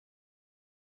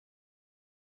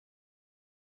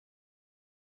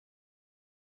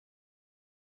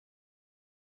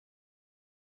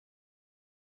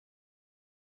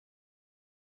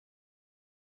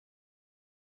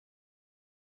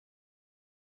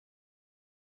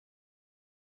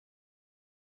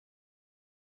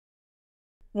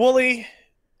Wooly,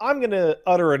 I'm going to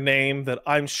utter a name that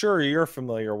I'm sure you're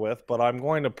familiar with, but I'm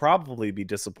going to probably be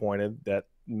disappointed that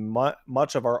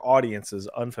much of our audience is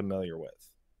unfamiliar with.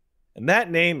 And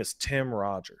that name is Tim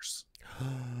Rogers.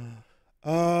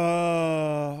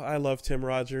 Oh, I love Tim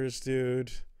Rogers,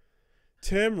 dude.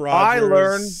 Tim I learned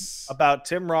Rogers. about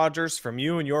Tim Rogers from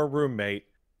you and your roommate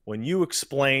when you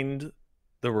explained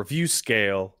the review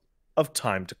scale of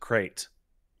Time to Crate.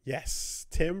 Yes,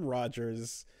 Tim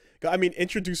Rogers. I mean,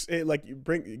 introduce it like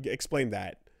explain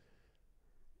that.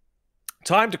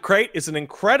 Time to Crate is an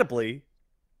incredibly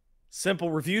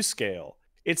simple review scale.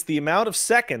 It's the amount of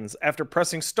seconds after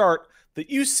pressing start that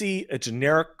you see a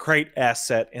generic crate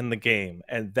asset in the game,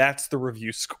 and that's the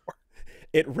review score.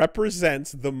 It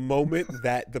represents the moment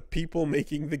that the people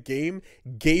making the game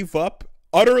gave up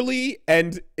utterly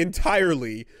and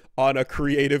entirely on a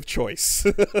creative choice.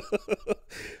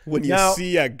 When you Now,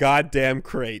 see a goddamn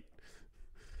crate.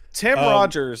 Tim Um,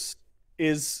 Rogers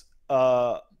is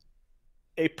a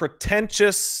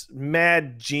pretentious,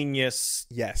 mad genius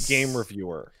game yes.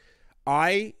 reviewer.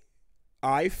 I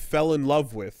I fell in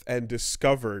love with and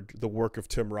discovered the work of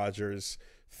Tim Rogers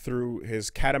through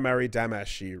his Katamari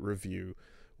Damacy review,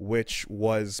 which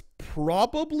was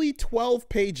probably 12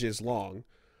 pages long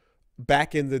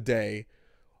back in the day,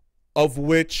 of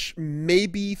which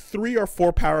maybe 3 or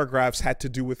 4 paragraphs had to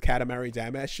do with Katamari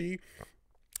Damacy,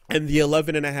 and the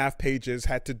 11 and a half pages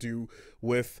had to do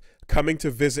with coming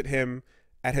to visit him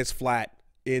at his flat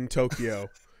in Tokyo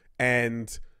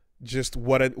and just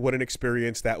what an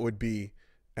experience that would be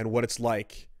and what it's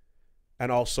like,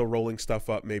 and also rolling stuff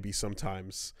up maybe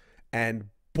sometimes. And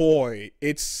boy,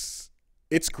 it's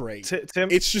great. Tim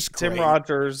It's just Tim great.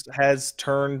 Rogers has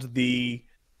turned the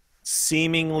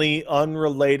seemingly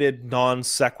unrelated non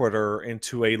sequitur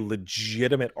into a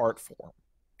legitimate art form.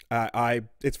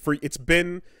 It's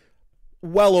been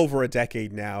well over a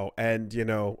decade now, and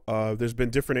there's been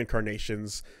different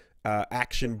incarnations.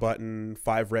 Action button,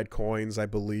 5 red coins, I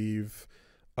believe,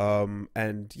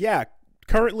 and yeah,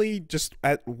 currently just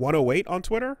at 108 on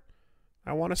Twitter.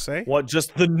 I want to say. What,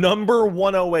 just the number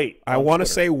 108 I on want to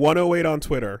Twitter? say 108 on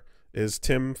Twitter is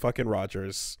Tim fucking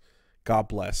Rogers. God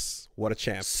bless. What a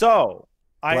champ. So,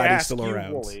 I Glad he's ask still you,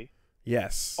 around. Wooly,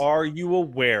 Yes. are you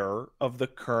aware of the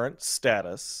current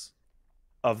status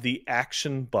of the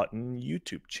Action Button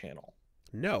YouTube channel?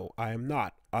 No, I am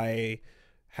not. I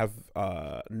have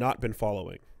not been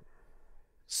following.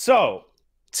 So,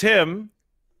 Tim,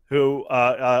 who,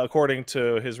 according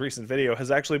to his recent video, has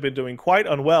actually been doing quite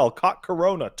unwell, caught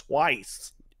corona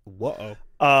twice, Whoa.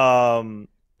 um,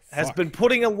 has been Fuck.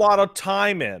 putting a lot of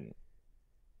time in.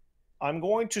 I'm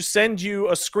going to send you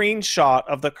a screenshot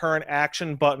of the current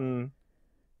Action Button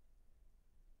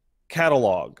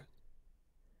catalog.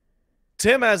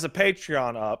 Tim has a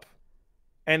Patreon up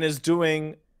and is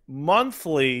doing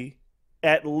monthly,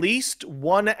 at least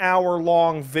 1 hour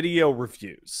long video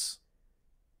reviews,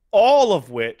 all of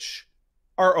which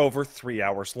are over 3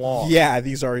 hours long. Yeah,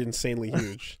 these are insanely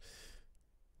huge.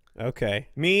 Okay.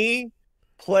 Me,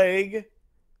 Plague,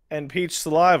 and Peach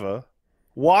Saliva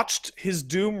watched his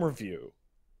Doom review,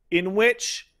 in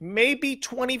which maybe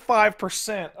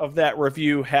 25% of that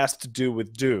review has to do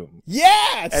with Doom.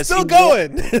 Yeah, it's As still he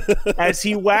going. as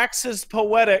he waxes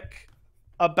poetic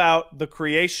about the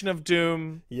creation of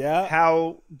Doom, Yeah.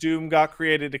 how Doom got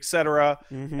created, etc.,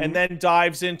 and Mm-hmm. then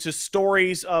dives into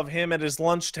stories of him at his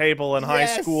lunch table in high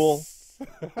school,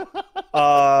 Yes.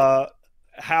 uh,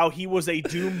 how he was a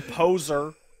Doom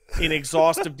poser in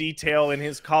exhaustive detail in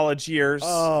his college years.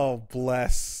 Oh,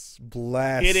 bless.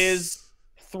 Bless. It is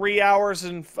 3 hours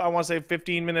and I want to say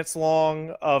 15 minutes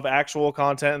long of actual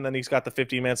content, and then he's got the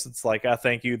 15 minutes. It's like,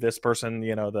 thank you, this person,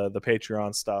 the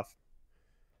Patreon stuff.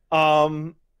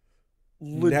 Never stop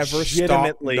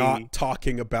Legitimately, not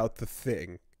talking about the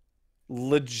thing.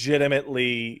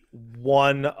 legitimately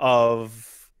one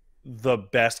of the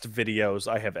best videos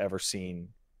I have ever seen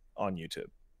on YouTube.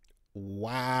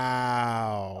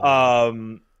 Wow.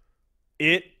 Um,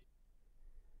 it.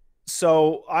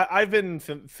 So I've been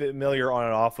familiar on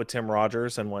and off with Tim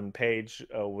Rogers, and when Paige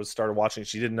was started watching,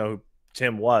 she didn't know who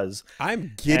Tim was, I'm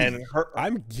and giddy. I'm her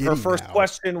giddy first now.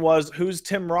 question was, "Who's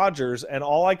Tim Rogers?" And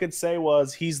all I could say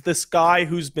was, "He's this guy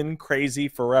who's been crazy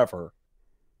forever."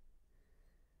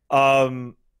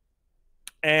 Um,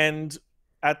 and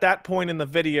at that point in the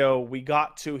video, we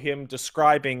got to him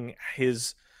describing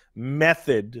his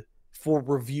method for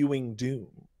reviewing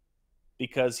Doom,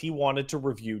 because he wanted to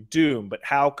review Doom, but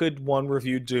how could one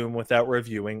review Doom without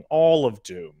reviewing all of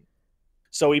Doom?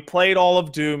 So he played all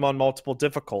of Doom on multiple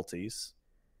difficulties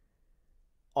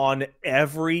on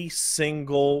every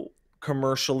single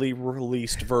commercially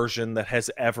released version that has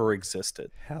ever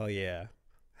existed. Hell yeah.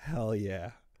 Hell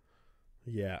yeah.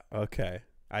 Yeah, okay.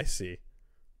 I see.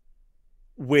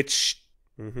 Which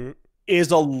Mm-hmm. is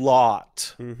a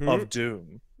lot Mm-hmm. of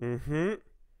Doom. Mm-hmm.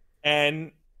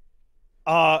 And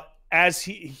as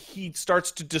he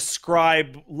starts to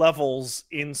describe levels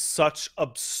in such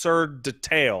absurd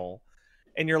detail,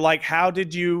 and you're like, how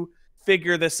did you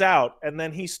figure this out? And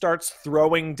then he starts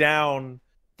throwing down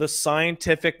the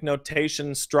scientific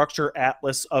notation structure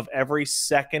atlas of every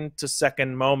second to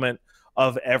second moment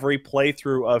of every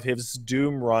playthrough of his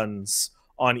Doom runs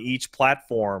on each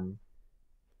platform.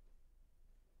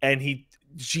 And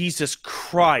Jesus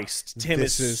Christ, Tim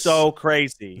is so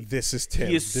crazy. This is Tim.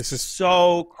 He is this is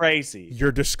so crazy.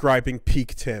 You're describing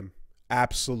peak Tim.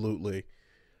 Absolutely.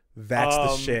 That's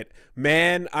the shit.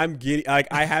 Man, I'm getting like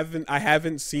I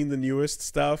haven't seen the newest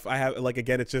stuff. I have like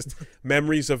again it's just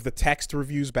memories of the text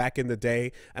reviews back in the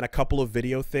day and a couple of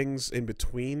video things in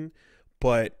between,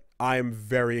 but I'm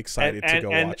very excited to go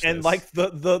watch this. And like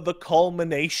the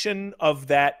culmination of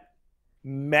that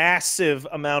massive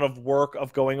amount of work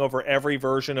of going over every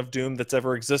version of Doom that's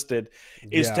ever existed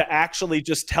is to actually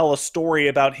just tell a story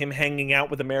about him hanging out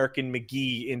with American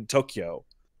McGee in Tokyo.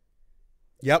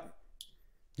 Yep.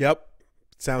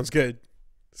 Sounds good.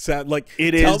 Sound like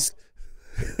it is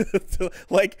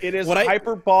like it is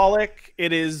hyperbolic,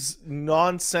 it is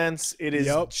nonsense, it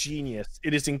is genius.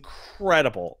 It is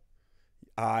incredible.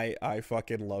 I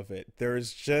fucking love it.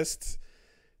 There's just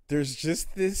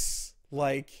this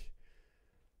like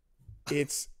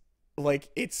it's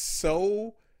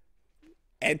so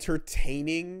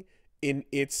entertaining in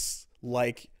its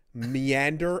like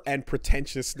meander and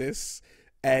pretentiousness,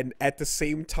 and at the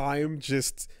same time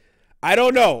just I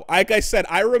don't know. Like I said,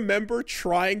 I remember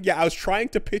trying I was trying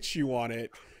to pitch you on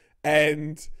it,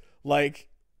 and like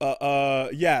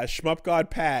Shmup God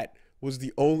Pat was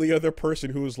the only other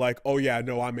person who was like, oh yeah,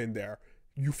 no, I'm in there.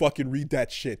 You fucking read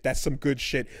that shit. That's some good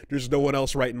shit. There's no one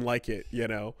else writing like it, you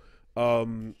know?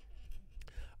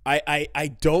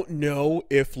 I don't know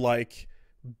if like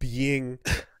being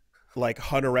like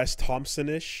Hunter S.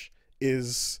 Thompson-ish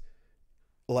is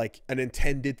like an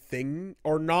intended thing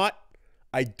or not.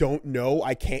 I don't know.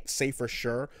 I can't say for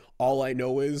sure. All I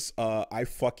know is I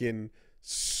fucking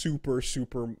super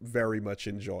very much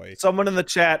enjoy. Someone in the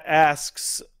chat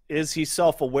asks, is he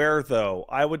self-aware though?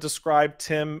 I would describe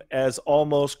Tim as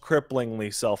almost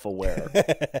cripplingly self-aware.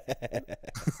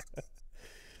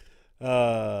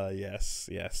 Yes.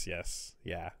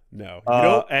 Yeah.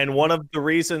 No. And one of the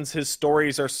reasons his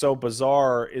stories are so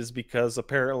bizarre is because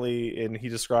apparently, and he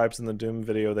describes in the Doom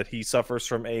video, that he suffers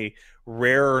from a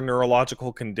rare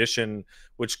neurological condition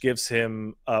which gives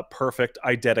him a perfect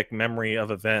eidetic memory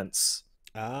of events.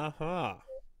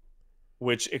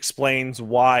 Which explains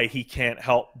why he can't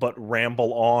help but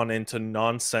ramble on into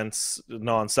nonsense,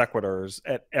 non sequiturs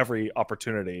at every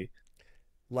opportunity.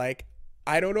 Like,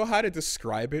 I don't know how to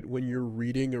describe it when you're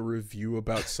reading a review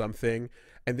about something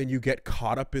and then you get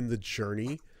caught up in the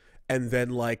journey, and then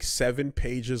like 7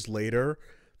 pages later,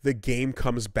 the game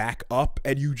comes back up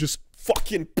and you just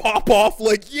fucking pop off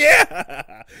like,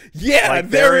 yeah, like,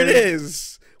 there it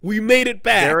is. We made it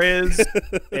back. There is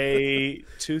a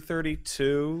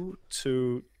 232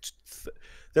 to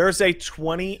there's a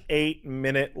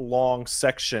 28-minute long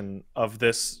section of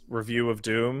this review of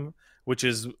Doom, which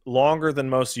is longer than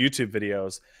most YouTube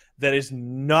videos, that is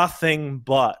nothing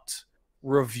but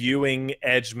reviewing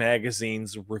Edge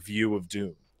Magazine's review of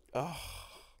Doom. Oh.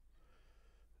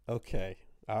 Okay.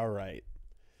 All right.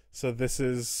 So this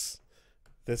is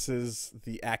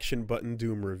the Action Button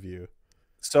Doom review.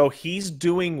 So he's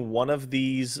doing one of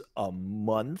these a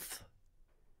month.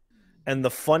 And the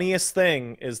funniest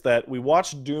thing is that we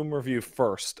watched Doom review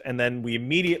first, and then we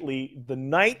immediately, the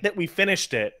night that we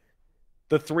finished it,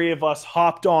 the three of us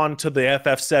hopped on to the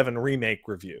FF7 remake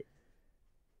review.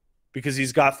 Because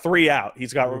he's got 3 out.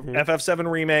 He's got FF7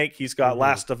 remake, he's got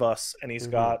Last of Us, and he's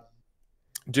got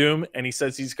Doom, and he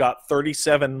says he's got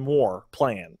 37 more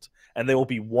planned, and they will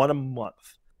be one a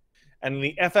month. And in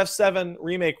the FF7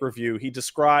 remake review, he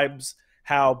describes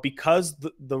how because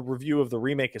the review of the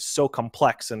remake is so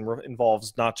complex and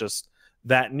involves not just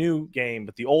that new game,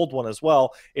 but the old one as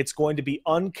well, it's going to be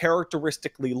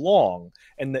uncharacteristically long,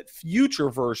 and that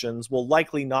future versions will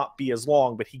likely not be as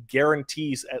long, but he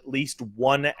guarantees at least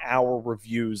 1 hour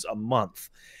reviews a month.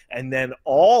 And then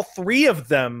all 3 of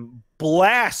them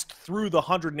blast through the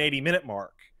 180-minute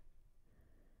mark.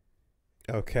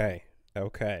 Okay.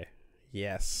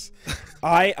 Yes.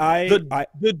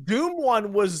 The Doom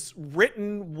one was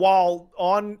written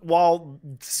while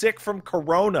sick from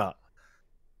Corona,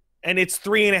 and it's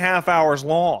 3.5 hours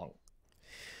long.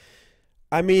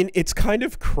 I mean, it's kind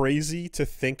of crazy to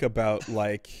think about,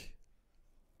 like,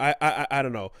 I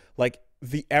don't know, like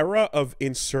the era of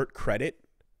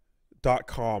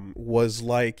insertcredit.com was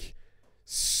like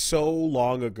so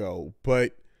long ago,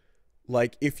 but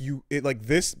like if you like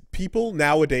this, people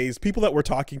nowadays, people that we're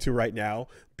talking to right now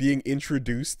being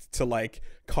introduced to like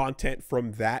content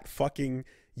from that fucking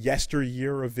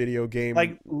yesteryear of video game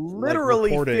Like like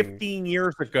literally reporting. 15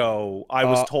 years ago, I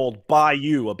was uh told by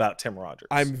you about Tim Rogers.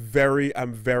 I'm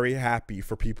very happy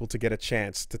for people to get a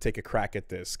chance to take a crack at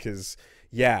this, because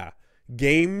yeah,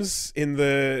 games in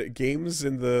the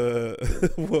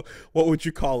what would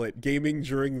you call it, gaming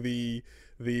during the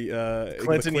Clinton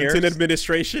Clinton years?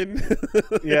 administration,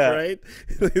 Yeah. right,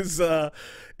 is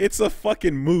it's a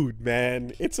fucking mood,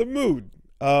 man. It's a mood.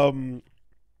 um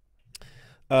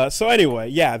so anyway,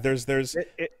 yeah, there's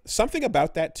It, something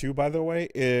about that too, by the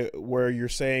way, where you're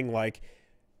saying like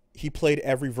he played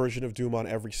every version of Doom on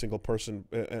every single person,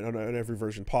 on every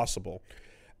version possible.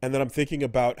 And then I'm thinking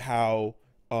about how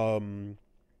Adam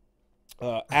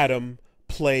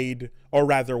played, or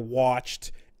rather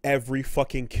watched, every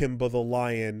fucking Kimba the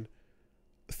Lion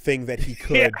thing that he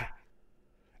yeah. could.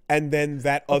 And then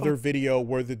that other video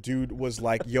where the dude was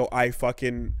like, yo, I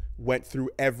fucking went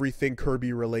through everything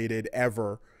Kirby related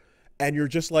ever. And you're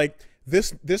just like,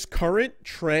 this current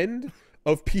trend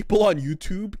of people on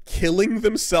YouTube killing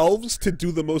themselves to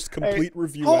do the most complete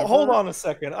review ever. Hold on a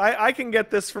second. I can get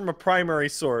this from a primary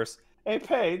source. Hey,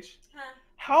 Paige,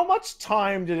 how much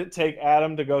time did it take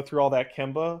Adam to go through all that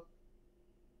Kimba?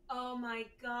 Oh my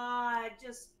god,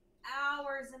 just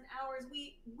hours and hours.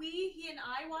 He and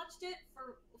I watched it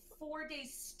for 4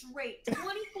 days straight.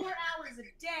 24 hours a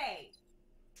day.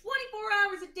 24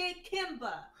 hours a day,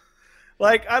 Kimba.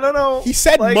 Like, I don't know. He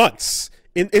said like, months.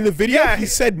 In the video, yeah, he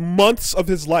said months of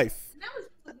his life. And that was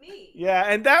with me. Yeah,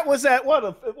 and that was at what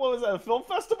was that, a film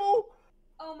festival?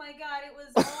 Oh my god, it was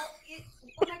all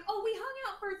oh, we hung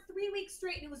out for 3 weeks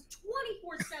straight and it was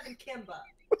 24/7 Kimba.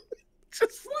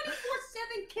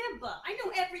 24/7 Kimba. I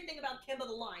know everything about Kimba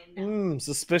the Lion now.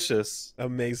 Suspicious.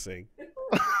 Amazing.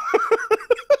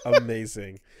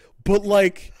 Amazing. But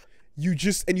like you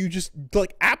just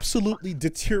like absolutely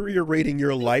deteriorating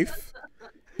your life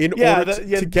in order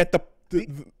to get the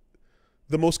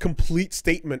most complete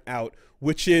statement out,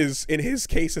 which is, in his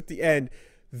case at the end,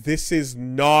 this is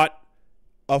not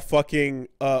a fucking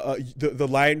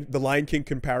the Lion King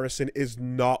comparison is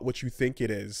not what you think it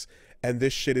is, and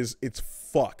this shit it's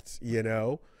fucked, you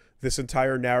know? This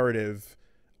entire narrative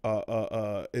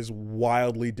is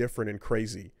wildly different and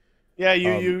crazy. Yeah,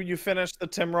 you finish the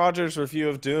Tim Rogers review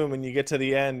of Doom and you get to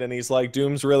the end and he's like,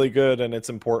 Doom's really good and it's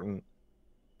important.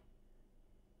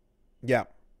 Yeah.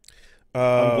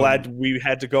 I'm glad we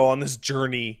had to go on this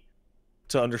journey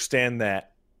to understand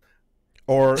that.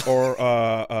 Or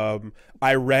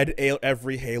I read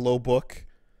every Halo book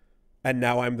and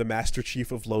now I'm the Master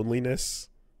Chief of Loneliness.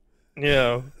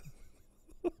 Yeah.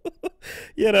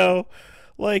 You know,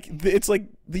 like it's like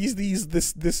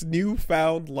this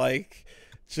newfound, like,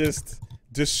 just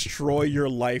destroy your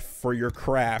life for your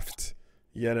craft,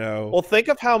 you know. Well, think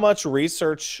of how much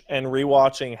research and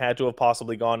rewatching had to have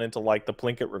possibly gone into like the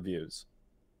Plinkett reviews.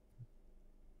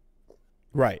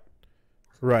 Right.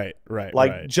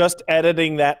 Like just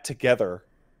editing that together.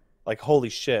 Like, holy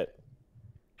shit.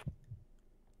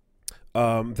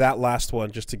 That last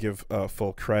one, just to give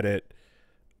full credit,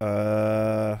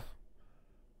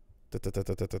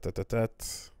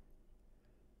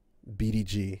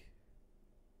 BDG.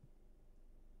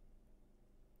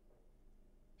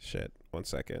 Shit, 1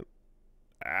 second.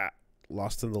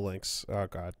 Lost in the links. Oh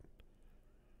god.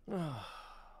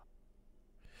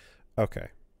 Okay.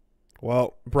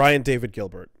 Well, Brian David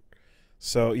Gilbert.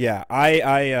 So yeah,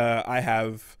 I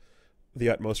have the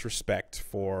utmost respect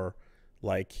for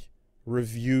like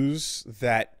reviews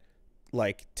that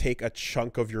like take a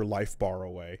chunk of your life bar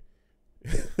away.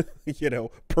 You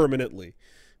know, permanently.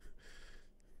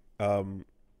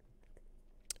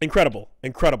 Incredible.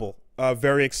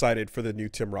 Very excited for the new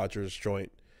Tim Rogers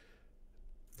joint.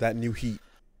 That new heat.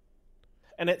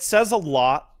 And it says a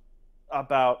lot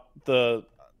about the,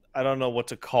 I don't know what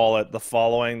to call it, the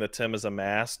following that Tim has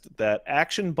amassed, that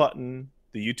Action Button,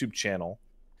 the YouTube channel,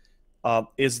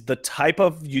 is the type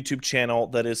of YouTube channel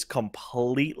that is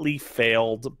completely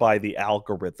failed by the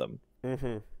algorithm.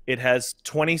 Mm-hmm. It has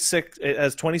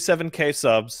 27K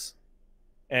subs,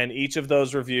 and each of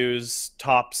those reviews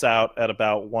tops out at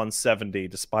about 170,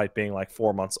 despite being like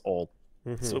 4 months old.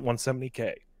 Mm-hmm. So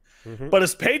 170K. Mm-hmm. But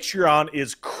his Patreon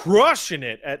is crushing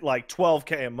it at like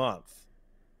 12K a month.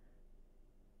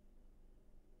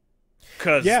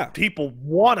 Because people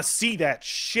want to see that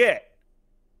shit.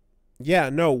 Yeah,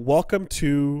 no, welcome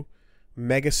to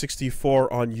Mega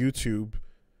 64 on YouTube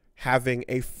having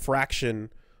a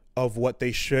fraction of what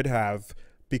they should have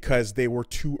because they were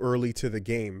too early to the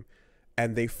game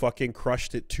and they fucking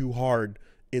crushed it too hard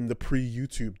in the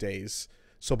pre-YouTube days.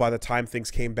 So by the time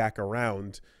things came back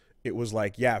around, it was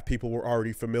like, yeah, people were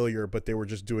already familiar, but they were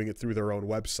just doing it through their own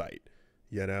website,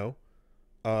 you know?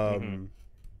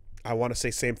 I want to say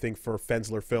same thing for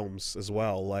Fensler Films as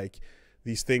well. Like,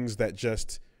 these things that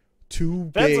just too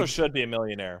big. Fensler should be a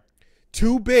millionaire.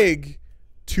 Too big,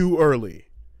 too early.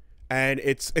 And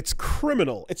it's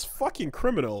criminal. It's fucking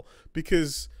criminal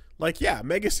because, like, yeah,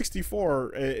 Mega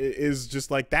 64 is just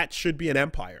like, that should be an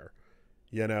empire,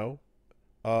 you know?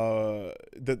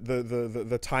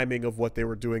 The timing of what they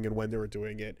were doing and when they were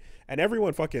doing it. And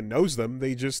everyone fucking knows them.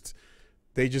 They just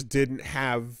didn't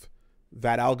have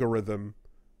that algorithm.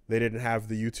 They didn't have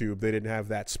the YouTube. They didn't have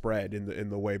that spread in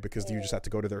the way because you just have to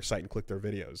go to their site and click their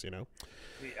videos, you know?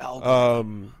 The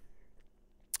algorithm.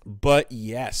 But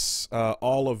yes,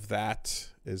 all of that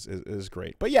is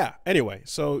great. But yeah, anyway,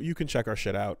 so you can check our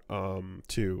shit out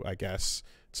too, I guess.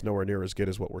 It's nowhere near as good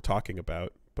as what we're talking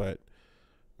about, but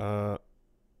that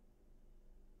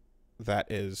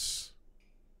is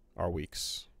our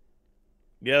weeks.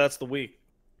 Yeah, that's the week.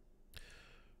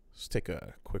 Let's take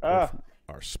a quick look from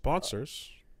our sponsors.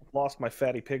 Lost my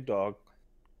fatty pig dog.